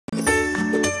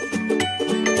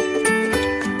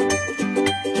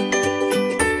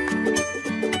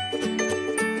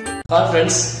Hi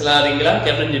friends, எல்லாரும் இருக்கீங்களா?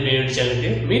 Captain GB YouTube சேனலுக்கு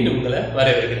மீண்டும் உங்களை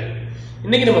வரவேற்கிறேன்.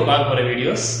 இன்னைக்கு நம்ம பார்க்க போற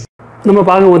வீடியோஸ் நம்ம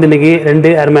பார்க்கும்போது இன்னைக்கு ரெண்டு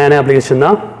அருமையான அப்ளிகேஷன்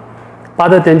தான்.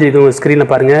 பார்த்தா தெரிஞ்சுது உங்கள் ஸ்க்ரீனில்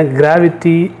பாருங்கள்.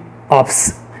 Gravity apps.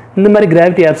 இந்த மாதிரி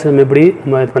கிராவிட்டி ஆப்ஸ் நம்ம எப்படி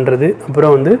நம்ம இது பண்ணுறது.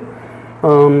 அப்புறம் வந்து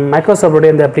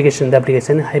மைக்ரோசாஃப்டோடைய இந்த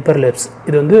அப்ளிகேஷன் ஹைப்பர்லேப்ஸ்.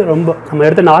 இது வந்து ரொம்ப நம்ம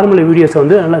எடுத்த நார்மல் வீடியோஸை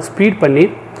வந்து நல்லா ஸ்பீட் பண்ணி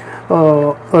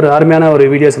ஒரு அருமையான ஒரு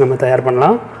வீடியோஸ் நம்ம தயார்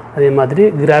பண்ணலாம். அதே மாதிரி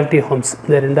கிராவிட்டி ஹோம்ஸ்,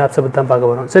 இந்த ரெண்டு ஆப்ஸை பற்றி தான் பார்க்க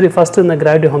போகிறோம். சரி, ஃபஸ்ட்டு இந்த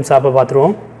கிராவிட்டி ஹோம்ஸ் ஆப்பை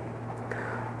பார்த்துருவோம்.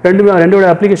 ரெண்டோட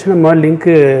அப்ளிகேஷன் நம்ம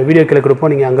லிங்க்கு வீடியோ கீழே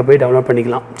கொடுப்போம், நீங்கள் அங்கே போய் டவுன்லோட்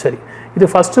பண்ணிக்கலாம். சரி, இது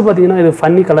ஃபஸ்ட்டு பார்த்தீங்கன்னா இது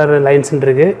ஃபன்னி கலர் லைன்ஸ்ன்னு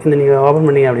இருக்குது. இந்த நீங்கள் ஓப்பன்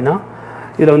பண்ணிங்க அப்படின்னா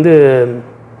இதில் வந்து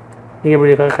நீங்கள்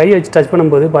இப்படி கை வச்சு டச்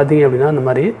பண்ணும்போது பார்த்தீங்க அப்படின்னா இந்த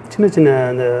மாதிரி சின்ன சின்ன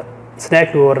அந்த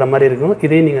ஸ்நாக் ஓடுற மாதிரி இருக்கும்.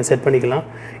 இதையும் நீங்கள் செட் பண்ணிக்கலாம்.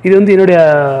 இது வந்து என்னுடைய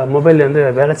மொபைலில் வந்து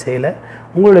வேலை செய்யலை.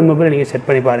 உங்களுடைய மொபைலை நீங்கள் செட்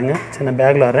பண்ணி பாருங்கள். சின்ன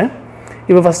பேக்கில் வரேன்.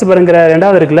 இப்போ ஃபஸ்ட்டு பாருங்கிற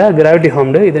ரெண்டாவது இருக்குல்ல கிராவிட்டி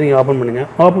ஹோம்டு, இதை நீங்கள் ஓப்பன் பண்ணுங்கள்.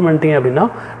 ஓப்பன் பண்ணிட்டீங்க அப்படின்னா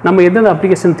நம்ம எந்தெந்த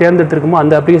அப்ளிகேஷன் தேர்ந்தெடுத்துருக்கோமோ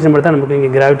அந்த அப்ளிகேஷன் மட்டும் தான் நமக்கு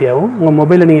இங்கே கிராவிட்டி ஆகும். உங்கள்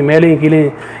மொபைலில் நீங்கள் மேலேயும் கீழே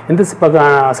எந்த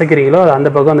பக்கம் அசைக்கிறீங்களோ அது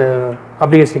அந்த பக்கம் அந்த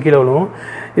அப்ளிகேஷன் கீழே விழுவும்.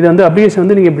 இது வந்து அப்ளிகேஷன்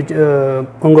வந்து நீங்கள்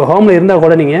உங்கள் ஹோமில் இருந்தால்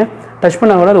கூட நீங்கள் டச்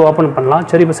பண்ணால் கூட அது ஓப்பன் பண்ணலாம்.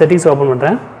 சரி, இப்போ செட்டிங்ஸ் ஓப்பன்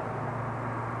பண்ணுறேன்.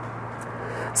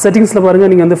 செட்டிங்ஸில் பாருங்கள்,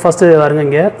 நீங்கள் வந்து ஃபஸ்ட்டு பாருங்கள்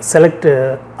இங்கே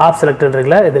ஆப் செலக்டர்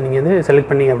இருக்குல்ல, இதை நீங்கள் வந்து செலக்ட்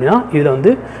பண்ணிங்க அப்படின்னா இதில்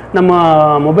வந்து நம்ம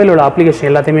மொபைலோட அப்ளிகேஷன்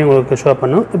எல்லாத்தையுமே உங்களுக்கு ஷோ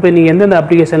பண்ணும். இப்போ நீங்கள் எந்தெந்த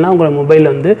அப்ளிகேஷன்லாம் உங்களோட மொபைலில்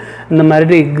வந்து இந்த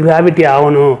மாதிரி கிராவிட்டி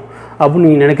ஆகணும் அப்படின்னு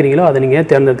நீங்கள் நினைக்கிறீங்களோ அதை நீங்கள்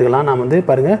தேர்ந்தெடுத்துக்கலாம். நான் வந்து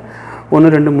பாருங்கள்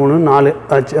 1 2 3 4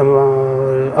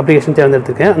 அப்ளிகேஷன்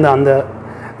தேர்ந்தெடுத்துருக்கேன். அந்த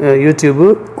யூடியூபு,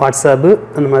 வாட்ஸ்அப்பு,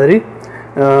 அந்த மாதிரி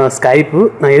ஸ்கைப்பு,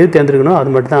 நான் எது தேர்ந்தெடுக்கணும்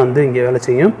அது மட்டும் தான் வந்து இங்கே வேலை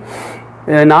செய்யும்.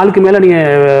 4க்கு மேலே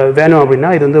நீங்கள் வேணும் அப்படின்னா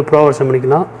இது வந்து ப்ரோ வெர்ஷன்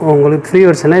பண்ணிக்கலாம். உங்களுக்கு ஃப்ரீ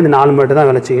வெர்ஷனில் இது 4 மட்டும் தான்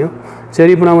வேலை செய்யும்.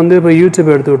 சரி, இப்போ நான் வந்து இப்போ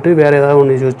யூடியூப் எடுத்து விட்டு வேறு ஏதாவது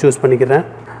ஒன்று சூஸ் பண்ணிக்கிறேன்.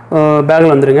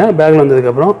 பேக்கில் வந்துடுங்க. பேக்கில்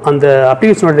வந்ததுக்கப்புறம் அந்த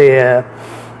அப்ளிகேஷனுடைய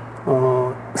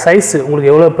சைஸு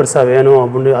உங்களுக்கு எவ்வளோ பெருசாக வேணும்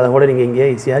அப்படின்னு அதை கூட நீங்கள் இங்கே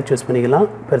ஈஸியாக சூஸ் பண்ணிக்கலாம்.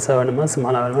 பெருசாக வேணுமா,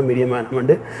 ஸ்மாலாக வேணுமா, மீடியமாக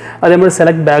வேணுமாண்டு. அதே மாதிரி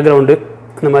செலக்ட் பேக்ரவுண்டு,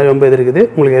 இந்த மாதிரி ரொம்ப இது இருக்குது.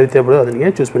 உங்களுக்கு எது தேவைப்படுதோ அதை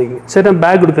நீங்கள் சூஸ் பண்ணிக்கோங்க. சரி, நான்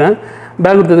பேக் கொடுக்குறேன்.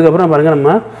 பேக் கொடுத்ததுக்கப்புறம் பாருங்கள்,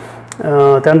 நம்ம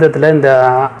தேர்ந்தெடுத்துல இந்த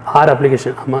 6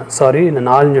 அப்ளிகேஷன், ஆமாம் சாரி இந்த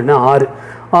 4ன்னு சொன்னால்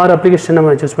 6 அப்ளிகேஷன்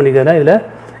நம்ம சூஸ் பண்ணிக்கிறதா. இதில்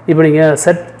இப்போ நீங்கள்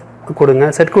செட் கொடுங்க.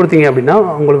 செட் கொடுத்தீங்க அப்படின்னா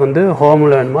உங்களுக்கு வந்து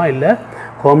ஹோமில் வேணுமா இல்லை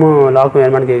ஹோமும் லாக்கும்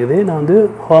வேணுமான்னு கேட்குது. நான் வந்து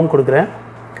ஹோம் கொடுக்குறேன்.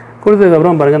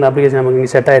 கொடுத்ததுக்கப்புறம் பாருங்கள் அந்த அப்ளிகேஷன் நமக்கு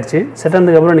இங்கே செட் ஆகிடுச்சு. செட்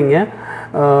ஆனதுக்கப்புறம் நீங்கள்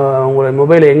உங்களோட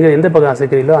மொபைலில் எந்த பக்கம்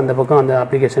அசைக்கிறீங்களோ அந்த பக்கம் அந்த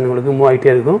அப்ளிகேஷன் உங்களுக்கு மூவ்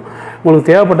ஆகிட்டே இருக்கும். உங்களுக்கு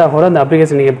தேவைப்பட்டால் கூட அந்த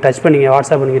அப்ளிகேஷன் நீங்கள் டச் பண்ணிங்க,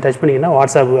 வாட்ஸ்அப் நீங்கள் டச் பண்ணிங்கன்னா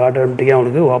வாட்ஸ்அப் ஆட்டோமேட்டிக்காக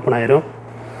உங்களுக்கு ஓப்பன் ஆயிரும்.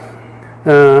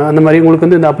 அந்த மாதிரி உங்களுக்கு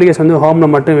வந்து இந்த அப்ளிகேஷன் வந்து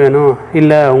ஹோமில் மட்டும் வேணும்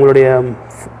இல்லை உங்களுடைய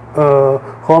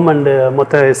ஹோம் அண்டு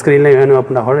மொத்த ஸ்க்ரீன்லேயும் வேணும்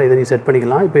அப்படின்னா கூட இதை நீங்கள் செட்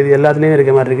பண்ணிக்கலாம். இப்போ இது எல்லாத்துலேயும்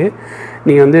இருக்க மாதிரி இருக்குது.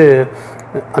 நீங்கள் வந்து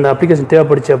அந்த அப்ளிகேஷன்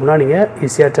தேவைப்படுச்சு அப்படின்னா நீங்கள்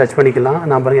ஈஸியாக டச் பண்ணிக்கலாம்.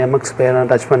 நான் பாருங்கள் எம்எக்ஸ் பிளேயர்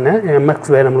நான் டச் பண்ணேன். எம்எக்ஸ்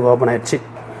பிளேயர் நம்மளுக்கு ஓப்பன் ஆயிடுச்சு.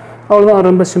 அவ்வளோதான்,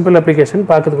 ரொம்ப சிம்பிள் அப்ளிகேஷன்.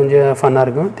 பார்க்கறது கொஞ்சம் ஃபன்னாக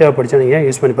இருக்கும். தேவைப்படுச்சா நீங்கள்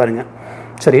யூஸ் பண்ணி பாருங்கள்.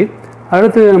 சரி,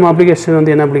 அடுத்து நம்ம அப்ளிகேஷன்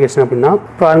வந்து என்ன அப்ளிகேஷன் அப்படின்னா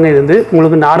பாருங்கள், இது வந்து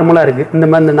உங்களுக்கு நார்மலாக இருக்குது. இந்த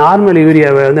மாதிரி இந்த நார்மல்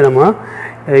வீடியோவை வந்து நம்ம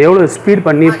எவ்வளோ ஸ்பீட்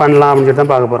பண்ணி பண்ணலாம் அப்படின்னு சொல்லி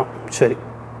தான் பார்க்க போகிறோம். சரி,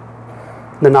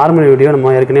 இந்த நார்மல் வீடியோ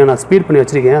நம்ம ஏற்கனவே நான் ஸ்பீட் பண்ணி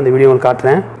வச்சுருக்கேன். அந்த வீடியோ உங்களுக்கு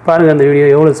காட்டுறேன். பாருங்கள் அந்த வீடியோ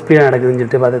எவ்வளோ ஸ்பீடாக நடக்குதுன்னு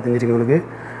சொல்லிட்டு பார்த்து தெரிஞ்சிருக்கு உங்களுக்கு.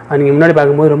 நீங்கள் முன்னாடி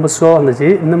பார்க்கும்போது ரொம்ப ஸ்லோவாக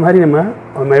இருந்துச்சு. இந்த மாதிரி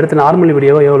நம்ம எடுத்த நார்மல்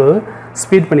வீடியோவை எவ்வளோ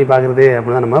ஸ்பீட் பண்ணி பார்க்குறது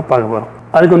அப்படின்னு தான் நம்ம பார்க்க போகிறோம்.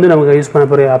 அதுக்கு வந்து நமக்கு யூஸ் பண்ண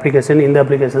போகிற அப்ளிகேஷன் இந்த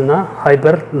அப்ளிகேஷன் தான்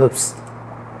ஹைப்பர்லூப்ஸ்.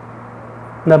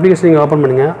 இந்த அப்ளிகேஷன் நீங்கள் ஓப்பன்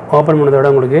பண்ணுங்கள். ஓப்பன் பண்ணதோட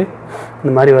உங்களுக்கு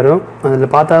இந்த மாதிரி வரும்.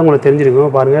 அதில் பார்த்தா உங்களுக்கு தெரிஞ்சிருக்கும்.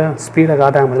 பாருங்கள், ஸ்பீடாக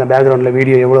காட்டாமல் பேக்ரவுண்டில்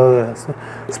வீடியோ எவ்வளோ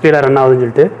ஸ்பீடாக ரன் ஆகுதுன்னு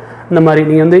சொல்லிட்டு. இந்த மாதிரி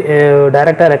நீங்கள் வந்து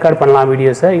டைரெக்டாக ரெக்கார்ட் பண்ணலாம்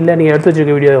வீடியோஸை, இல்லை நீங்கள் எடுத்து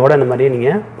வச்சுருக்க வீடியோ கூட இந்த மாதிரி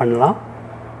நீங்கள் பண்ணலாம்.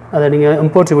 அதை நீங்கள்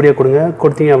இம்போர்ட்ஸ் வீடியோ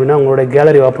கொடுத்தீங்க அப்படின்னா உங்களோட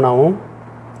கேலரி ஓப்பன் ஆகும்.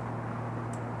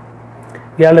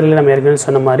 கேலரியில் நம்ம ஏற்கனவே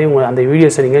சொன்ன மாதிரி அந்த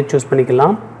வீடியோஸை நீங்கள் சூஸ்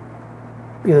பண்ணிக்கலாம்.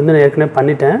 இது வந்து நான் ஏற்கனவே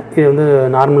பண்ணிட்டேன். இது வந்து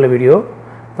நார்மல் வீடியோ.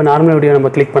 இப்போ நார்மல் வீடியோ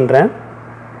நம்ம கிளிக் பண்ணுறேன்.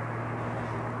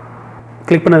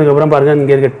 கிளிக் பண்ணதுக்கப்புறம் பாருங்கள்,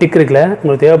 இங்கே இருக்க டிக் இருக்குல்ல,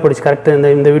 உங்களுக்கு தேவைப்படுச்சு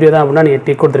கரெக்டாக இந்த வீடியோ தான் அப்படின்னா நீங்கள்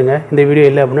டிக் கொடுத்துருங்க. இந்த வீடியோ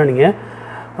இல்லை அப்படின்னா நீங்கள்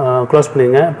க்ளோஸ்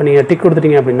பண்ணிடுங்க. இப்போ நீங்கள் டிக்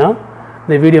கொடுத்துட்டீங்க அப்படின்னா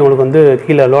இந்த வீடியோ உங்களுக்கு வந்து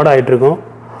கீழே லோட் ஆகிட்ருக்கும்.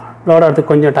 லோட்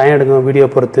ஆகிறதுக்கு கொஞ்சம் டைம் எடுக்கும் வீடியோ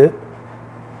பொறுத்து.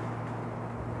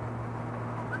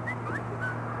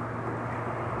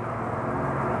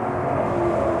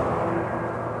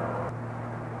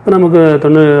 இப்போ நமக்கு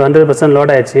 100%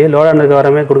 லோட் ஆகிடுச்சு. லோட் ஆனதுக்கு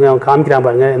வரமே கொடுங்க, அவங்க காமிக்கிறான்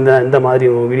பாருங்கள் இந்த மாதிரி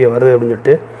வீடியோ வருது அப்படின்னு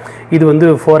சொல்லிட்டு. இது வந்து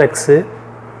 4x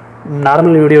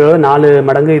நார்மல் வீடியோவில் 4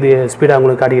 மடங்கு இது ஸ்பீடாக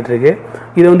உங்களுக்கு காட்டிக்கிட்டு இருக்குது.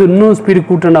 இதை வந்து இன்னும் ஸ்பீடு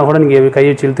கூட்டினா கூட நீங்கள் கையை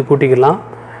வச்சு இழுத்து கூட்டிக்கலாம்,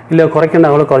 இல்லை குறைக்கணுன்னா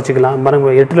கூட குறைச்சிக்கலாம்.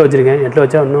 பாருங்கள், 8ல் வச்சுருக்கேன். 8ல்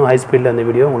வச்சா இன்னும் ஹை ஸ்பீடில் அந்த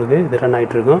வீடியோ உங்களுக்கு இது ரன்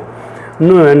ஆகிட்டு இருக்கும்.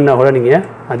 இன்னும் வேணுன்னா கூட நீங்கள்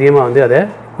அதிகமாக வந்து அதை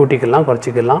கூட்டிக்கலாம்,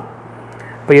 குறைச்சிக்கலாம்.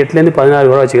 இப்போ 8லேருந்து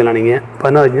 16 கூட வச்சுக்கலாம். நீங்கள்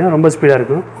 16 வச்சிங்கன்னா ரொம்ப ஸ்பீடாக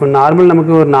இருக்கும். ஒரு நார்மல்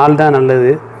நமக்கு ஒரு 4 தான்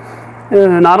நல்லது.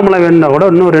 நார்மலாக வேணும்னா கூட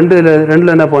இன்னும்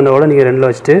ரெண்டில் என்ன போனால் கூட நீங்கள் 2ல்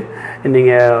வச்சுட்டு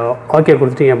நீங்கள் ஓகே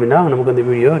கொடுத்துட்டீங்க அப்படின்னா நமக்கு அந்த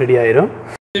வீடியோ ரெடி ஆயிரும்.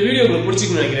 இந்த வீடியோ உங்களுக்கு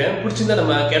பிடிச்சிருக்குன்னு நினைக்கிறேன். பிடிச்சிருந்தா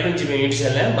நம்ம கேப்டன் ஜிபி யூடியூப்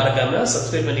சேனலை மறக்காம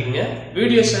சப்ஸ்கிரைப் பண்ணிக்கோங்க.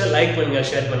 வீடியோஸை லைக் பண்ணுங்க,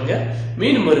 ஷேர் பண்ணுங்க.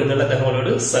 மீண்டும் ஒரு நல்ல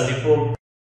தகவலோடு சந்திப்போம்.